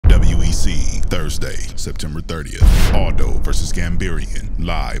WEC, Thursday, September 30th. Aldo versus Gamburyan,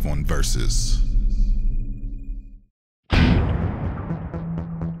 live on Versus.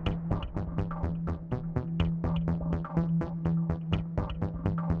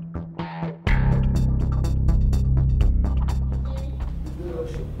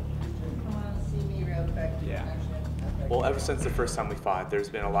 Well, ever since the first time we fought, there's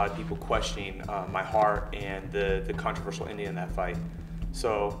been a lot of people questioning my heart and the controversial ending in that fight.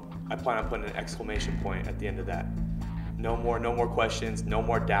 So I plan on putting an exclamation point at the end of that. No more questions, no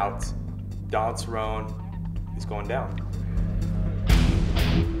more doubts. Donald Cerrone is going down.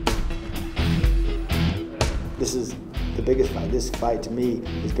 This is the biggest fight. This fight to me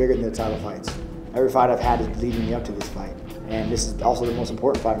is bigger than the title fights. Every fight I've had is leading me up to this fight. And this is also the most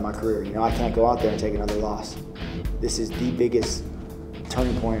important fight in my career. You know, I can't go out there and take another loss. This is the biggest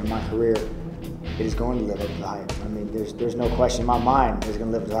turning point in my career. It is going to live up to the hype. I mean, there's no question in my mind it's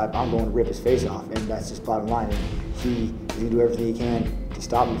going to live up to the hype. I'm going to rip his face off, and that's just bottom line. And he is going to do everything he can to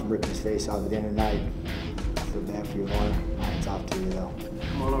stop me from ripping his face off. At the end of the night, I feel bad for you, Varner. Hats off to you, though.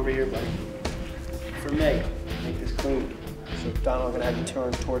 Come on over here, buddy. For me, make this clean. So, Donald, I'm going to have you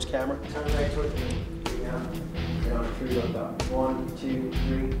turn towards camera. Turn right towards me. Down, 3 up, up. 1, 2,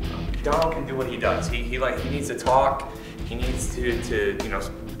 3. Donald can do what he does. He needs to talk. He needs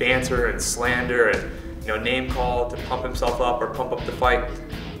to banter and slander and name call to pump himself up or pump up the fight.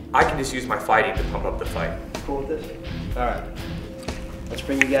 I can just use my fighting to pump up the fight. Cool with this? All right. Let's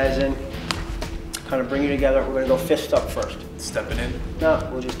bring you guys in. Kind of bring you together. We're gonna go fist up first. Stepping in? No,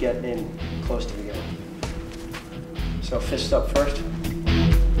 we'll just get in close together. So fist up first.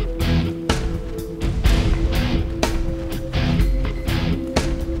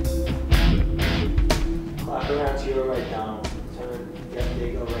 Around to your right down. Turn. Yep, there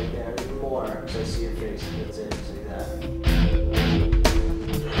you go right there. Even more. So I see your face. That's it. See that.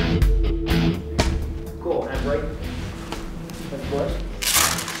 Cool. And right. Of course.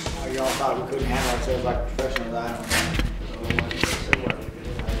 Oh, y'all thought we couldn't handle ourselves like professionals. I don't know.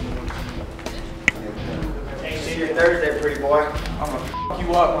 Hey, see you Thursday, pretty boy. I'm gonna f you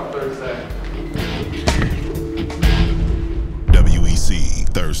up on Thursday. WEC,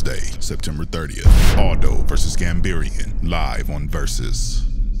 Thursday, September 30th. Aldo versus Gamburyan, live on Versus.